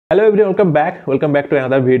Hello everyone, welcome back to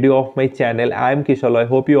another video of my channel. I am Kishal. I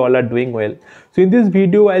hope you all are doing well. So in this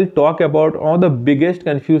video I'll talk about all the biggest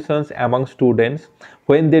confusions among students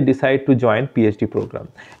when they decide to join PhD program.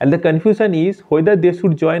 And the confusion is whether they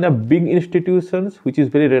should join a big institutions which is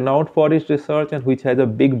very renowned for its research and which has a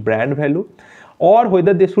big brand value, or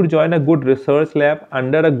whether they should join a good research lab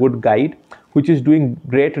under a good guide which is doing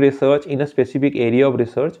great research in a specific area of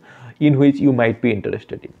research in which you might be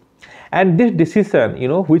interested in. And this decision,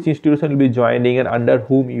 which institution will be joining and under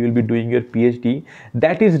whom you will be doing your PhD,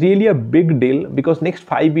 that is really a big deal, because next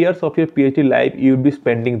 5 years of your PhD life you will be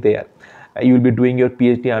spending there. You will be doing your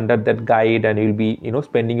PhD under that guide, and you will be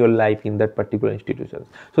spending your life in that particular institution.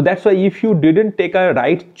 So that's why if you didn't take a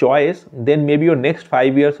right choice, then maybe your next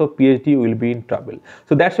 5 years of PhD will be in trouble.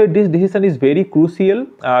 So that's why this decision is very crucial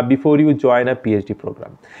before you join a PhD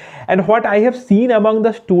program. And what I have seen among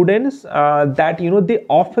the students, that they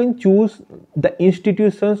often choose the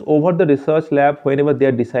institutions over the research lab whenever they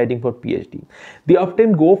are deciding for PhD. They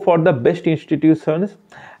often go for the best institutions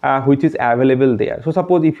which is available there. So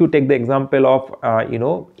suppose if you take the example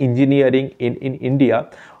of engineering in India,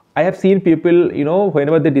 I have seen people,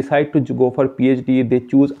 whenever they decide to go for PhD, they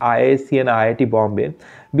choose IISc and IIT Bombay,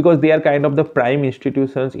 because they are kind of the prime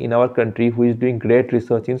institutions in our country who is doing great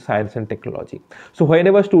research in science and technology. So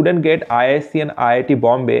whenever student get IISc and IIT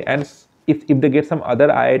Bombay, and if they get some other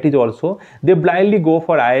IITs also, they blindly go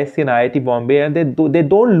for IISc and IIT Bombay, and they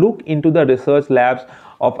don't look into the research labs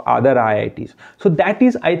of other IITs. So that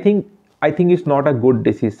is, I think it's not a good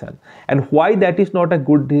decision. And why that is not a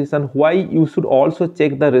good decision, why you should also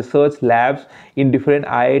check the research labs in different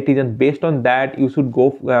IITs, and based on that you should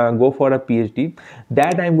go for a PhD,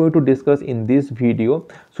 that I am going to discuss in this video.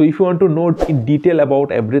 So if you want to know in detail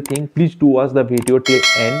about everything, please do watch the video till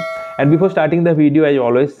end. And before starting the video, I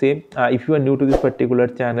always say, if you are new to this particular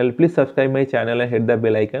channel, please subscribe my channel and hit the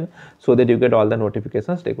bell icon so that you get all the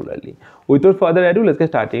notifications regularly. Without further ado, let's get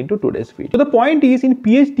started into today's video. So the point is, in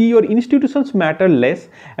PhD, your institutions matter less,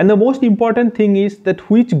 and the most important thing is that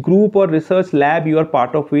which group or research lab you are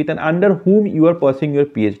part of with and under whom you are pursuing your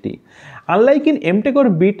PhD. Unlike in MTech or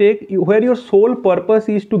BTech, where your sole purpose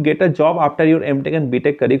is to get a job after your MTech and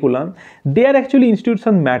BTech curriculum, there actually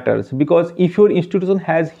institution matters, because if your institution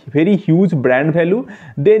has very huge brand value,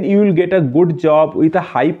 then you will get a good job with a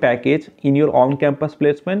high package in your on-campus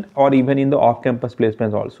placement or even in the off-campus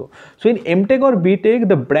placements also. So in MTech or BTech,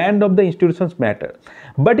 the brand of the institutions matter.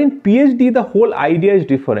 But in PhD, the whole idea is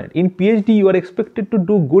different. In PhD, you are expected to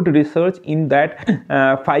do good research in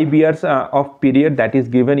that 5 years of period that is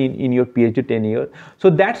given in your PhD tenure. So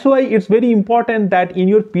that's why it's very important that in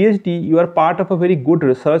your PhD, you are part of a very good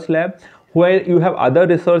research lab where you have other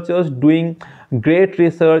researchers doing great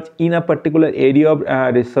research in a particular area of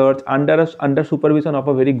research under supervision of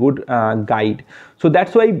a very good guide. So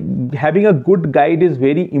that's why having a good guide is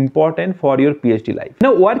very important for your PhD life.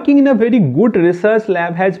 Now, working in a very good research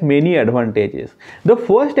lab has many advantages. The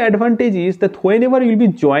first advantage is that whenever you will be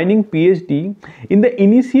joining PhD, in the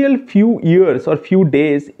initial few years or few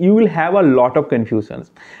days, you will have a lot of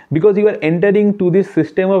confusions, because you are entering to this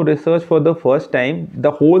system of research for the first time.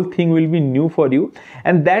 The whole thing will be new for you,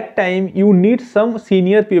 and that time you need some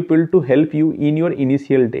senior people to help you in your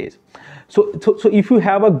initial days. So if you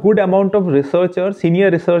have a good amount of researchers, senior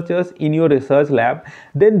researchers in your research lab,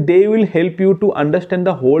 then they will help you to understand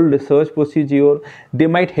the whole research procedure. They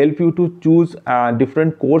might help you to choose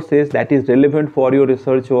different courses that is relevant for your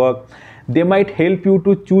research work. They might help you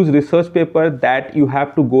to choose research paper that you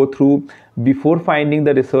have to go through before finding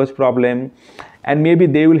the research problem. And maybe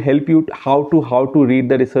they will help you how to read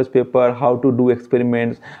the research paper, how to do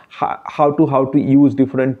experiments, how to use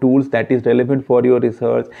different tools that is relevant for your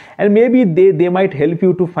research, and maybe they might help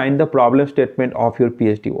you to find the problem statement of your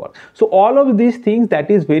PhD work. So all of these things, that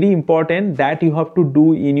is very important that you have to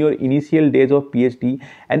do in your initial days of PhD.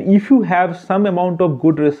 And if you have some amount of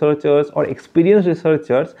good researchers or experienced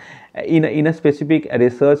researchers in a specific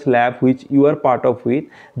research lab which you are part of with,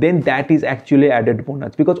 then that is actually added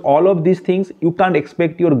bonus, because all of these things you can't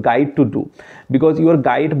expect your guide to do, because your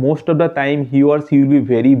guide most of the time he or she will be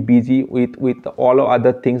very busy with all of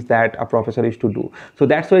other things that a professor is to do. So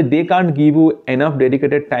that's why they can't give you enough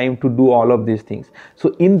dedicated time to do all of these things.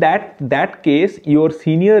 So in that case, your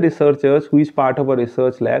senior researchers who is part of a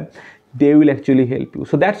research lab, they will actually help you.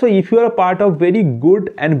 So that's why if you are a part of very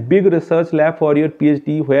good and big research lab for your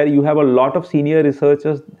PhD, where you have a lot of senior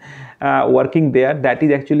researchers working there, that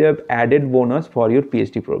is actually an added bonus for your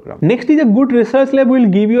PhD program. Next is a good research lab will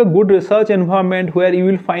give you a good research environment where you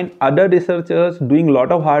will find other researchers doing a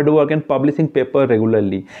lot of hard work and publishing paper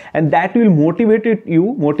regularly, and that will motivate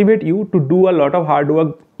you to do a lot of hard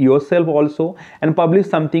work yourself also and publish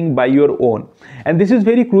something by your own. And this is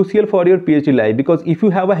very crucial for your PhD life, because if you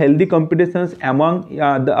have a healthy competitions among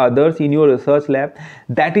the others in your research lab,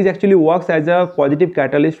 that is actually works as a positive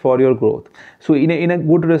catalyst for your growth. So in a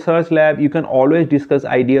good research lab, you can always discuss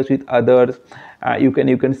ideas with others. You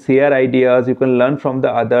can share ideas, you can learn from the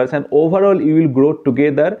others, and overall you will grow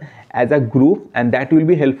together as a group, and that will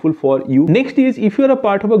be helpful for you. Next is, if you are a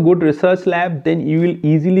part of a good research lab, then you will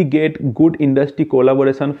easily get good industry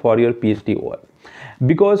collaboration for your PhD work.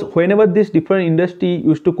 Because whenever this different industry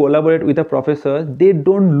used to collaborate with a professor, they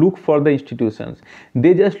don't look for the institutions,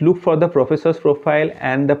 they just look for the professor's profile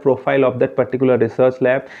and the profile of that particular research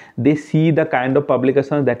lab. They see the kind of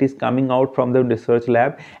publications that is coming out from the research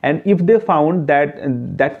lab, and if they found that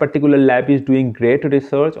that particular lab is doing great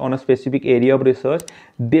research on a specific area of research,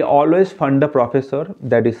 they always fund the professor,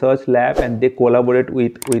 the research lab, and they collaborate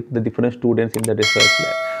with the different students in the research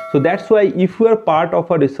lab. So that's why if you are part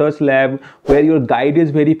of a research lab where your guide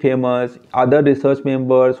is very famous, other research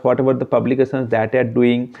members, whatever the publications that are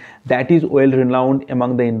doing, that is well renowned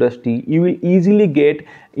among the industry, you will easily get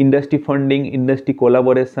industry funding, industry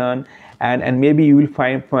collaboration, and maybe you will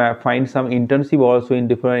find some internship also in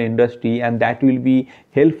different industry, and that will be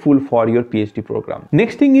helpful for your PhD program.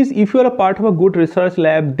 Next thing is, if you are a part of a good research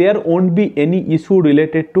lab, there won't be any issue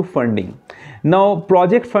related to funding. Now,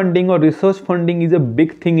 project funding or research funding is a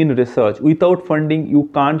big thing in research. Without funding, you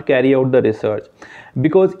can't carry out the research,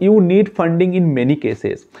 because you need funding in many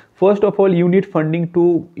cases. First of all, you need funding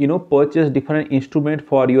to purchase different instruments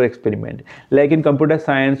for your experiment. Like in computer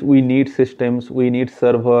science, we need systems, we need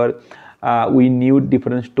server, we need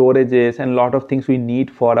different storages, and a lot of things we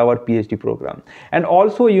need for our PhD program. And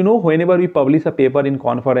also, whenever we publish a paper in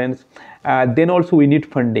conference, then also we need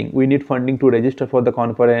funding. We need funding to register for the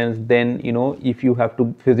conference. Then if you have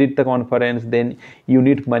to visit the conference, then you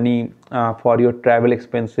need money for your travel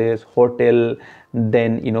expenses, hotel,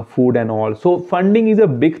 then food and all. So funding is a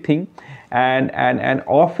big thing. And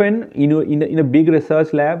often in a big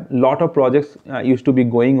research lab, lot of projects used to be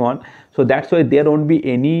going on. So that's why there won't be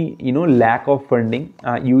any lack of funding.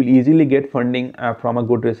 You will easily get funding from a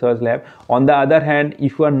good research lab. On the other hand,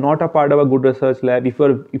 if you are not a part of a good research lab, if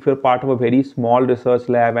you're part of a very small research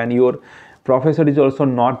lab and your professor is also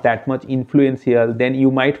not that much influential, then you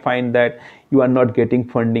might find that you are not getting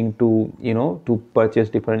funding to to purchase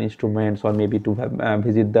different instruments, or maybe to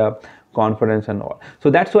visit the conference and all. So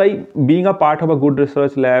that's why being a part of a good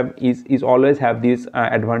research lab is always have this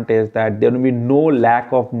advantage, that there will be no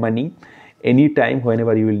lack of money anytime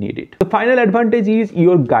whenever you will need it. The final advantage is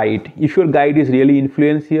your guide. If your guide is really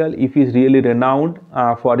influential, if he is really renowned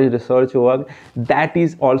for his research work, that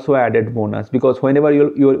is also added bonus, because whenever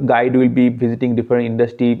your guide will be visiting different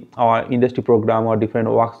industry or industry program or different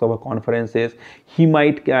workshops or conferences, he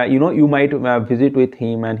might you might visit with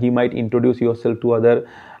him, and he might introduce yourself to other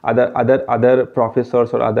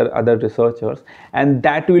professors or other researchers, and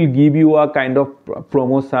that will give you a kind of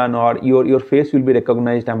promotion, or your face will be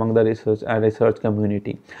recognized among the research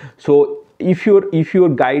community. So if your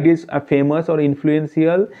guide is famous or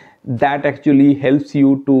influential, that actually helps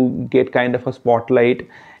you to get kind of a spotlight,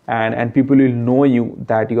 and people will know you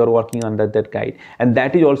that you are working under that guide. And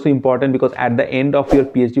that is also important, because at the end of your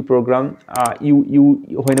PhD program,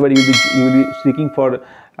 whenever you will be seeking for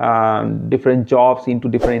different jobs into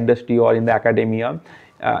different industry or in the academia,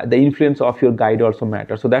 the influence of your guide also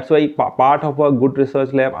matters. So that's why part of a good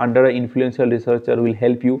research lab under an influential researcher will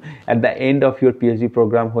help you at the end of your PhD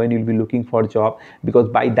program when you'll be looking for a job, because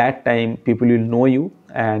by that time people will know you,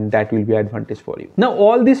 and that will be advantage for you. Now,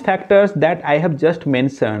 all these factors that I have just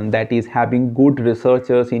mentioned, that is having good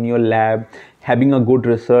researchers in your lab, having a good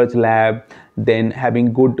research lab, then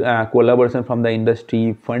having good collaboration from the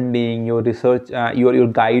industry, funding, your research, your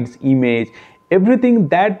guide's image, everything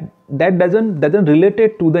that doesn't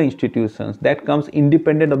related to the institutions, that comes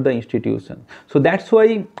independent of the institution. So that's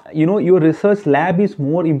why your research lab is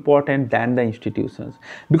more important than the institutions.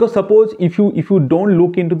 Because suppose if you don't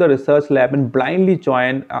look into the research lab and blindly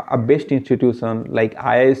join a best institution like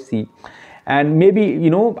IISc, and maybe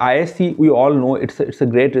IISc, we all know it's a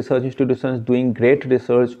great research institution doing great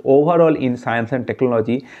research overall in science and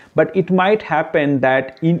technology, but it might happen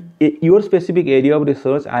that in your specific area of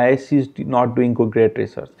research, IISc is not doing great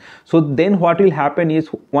research. So then what will happen is,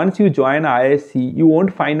 once you join IISc, you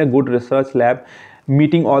won't find a good research lab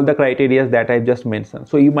meeting all the criteria that I just mentioned.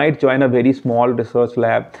 So you might join a very small research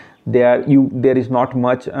lab there is not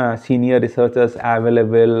much senior researchers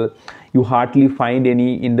available. You hardly find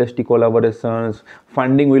any industry collaborations.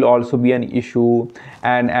 Funding will also be an issue,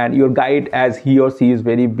 and your guide, as he or she is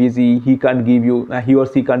very busy, he or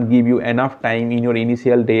she can't give you enough time in your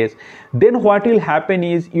initial days. Then what will happen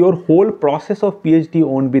is your whole process of PhD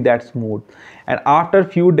won't be that smooth, and after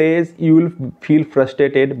few days you will feel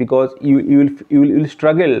frustrated because you will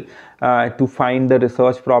struggle to find the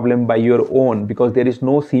research problem by your own, because there is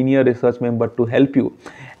no senior research member to help you.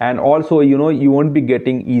 And also, you won't be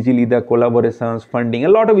getting easily the collaborations, funding, a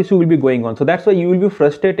lot of issues will be going on. So that's why you will be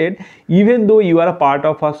frustrated even though you are a part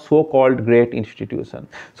of a so-called great institution.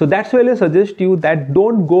 So that's why I suggest you that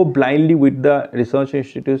don't go blindly with the research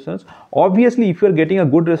institutions. Obviously, if you're getting a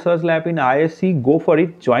good research lab in ISC, go for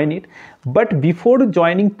it, join it. But before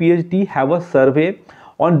joining PhD, have a survey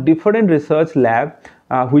on different research lab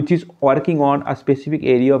which is working on a specific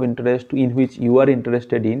area of interest in which you are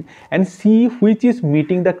interested in, and see which is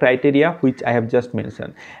meeting the criteria which I have just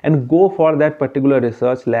mentioned, and go for that particular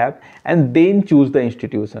research lab, and then choose the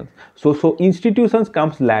institutions. So institutions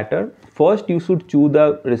comes later. First you should choose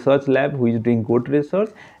the research lab who is doing good research,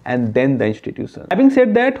 and then the institution. Having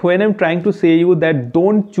said that, when I'm trying to say you that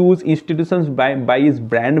don't choose institutions by its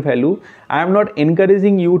brand value, I am not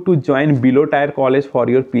encouraging you to join below tier college for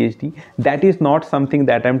your PhD. That is not something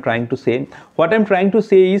that I'm trying to say. What I'm trying to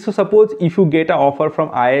say is, so suppose if you get an offer from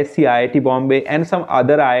ISC, IIT Bombay and some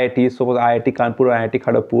other IITs, suppose IIT Kanpur or IIT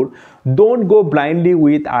Kharagpur, don't go blindly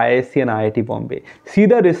with ISC and IIT Bombay. See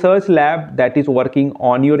the research lab that is working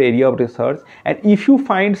on your area of research, and if you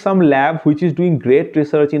find some lab which is doing great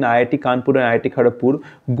research in IIT Kanpur and IIT Kharagpur,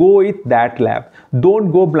 go with that lab.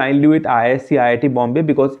 Don't go blindly with ISC, IIT Bombay,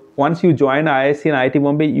 because once you join ISC and IIT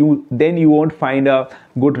Bombay, you won't find a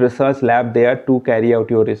good research lab there to carry out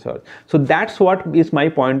your research. So that's what is my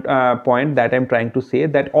point that I'm trying to say,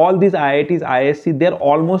 that all these IITs, ISC, they're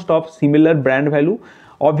almost of similar brand value.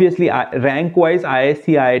 Obviously, rank wise, ISC,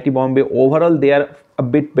 IIT Bombay, overall they are a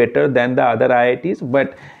bit better than the other IITs,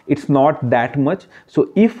 but it's not that much.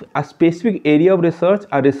 So if a specific area of research,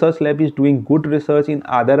 a research lab is doing good research in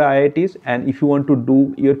other IITs, and if you want to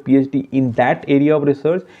do your PhD in that area of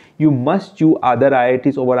research, you must choose other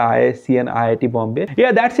IITs over ISC and IIT Bombay.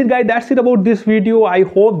 Yeah, that's it guys, that's it about this video. I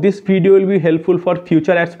hope this video will be helpful for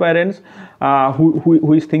future aspirants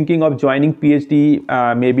who is thinking of joining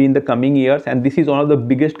PhD maybe in the coming years. And this is one of the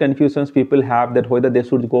biggest confusions people have, that whether they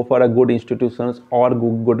should go for a good institutions or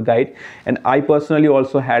good guide. And I personally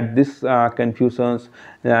also had this confusions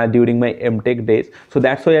during my MTech days. So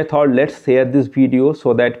that's why I thought let's share this video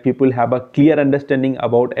so that people have a clear understanding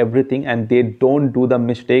about everything and they don't do the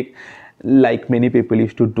mistake like many people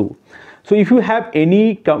used to do. So if you have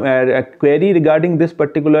any query regarding this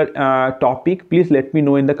particular topic, please let me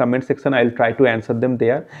know in the comment section. I'll try to answer them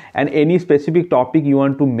there. And any specific topic you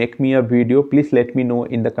want to make me a video, please let me know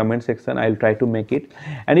in the comment section. I'll try to make it.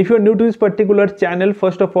 And if you're new to this particular channel,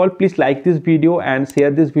 first of all, please like this video and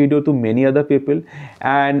share this video to many other people,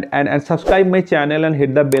 and subscribe my channel and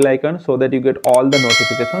hit the bell icon so that you get all the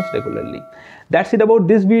notifications regularly. That's it about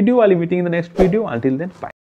this video. I'll be meeting in the next video. Until then, bye.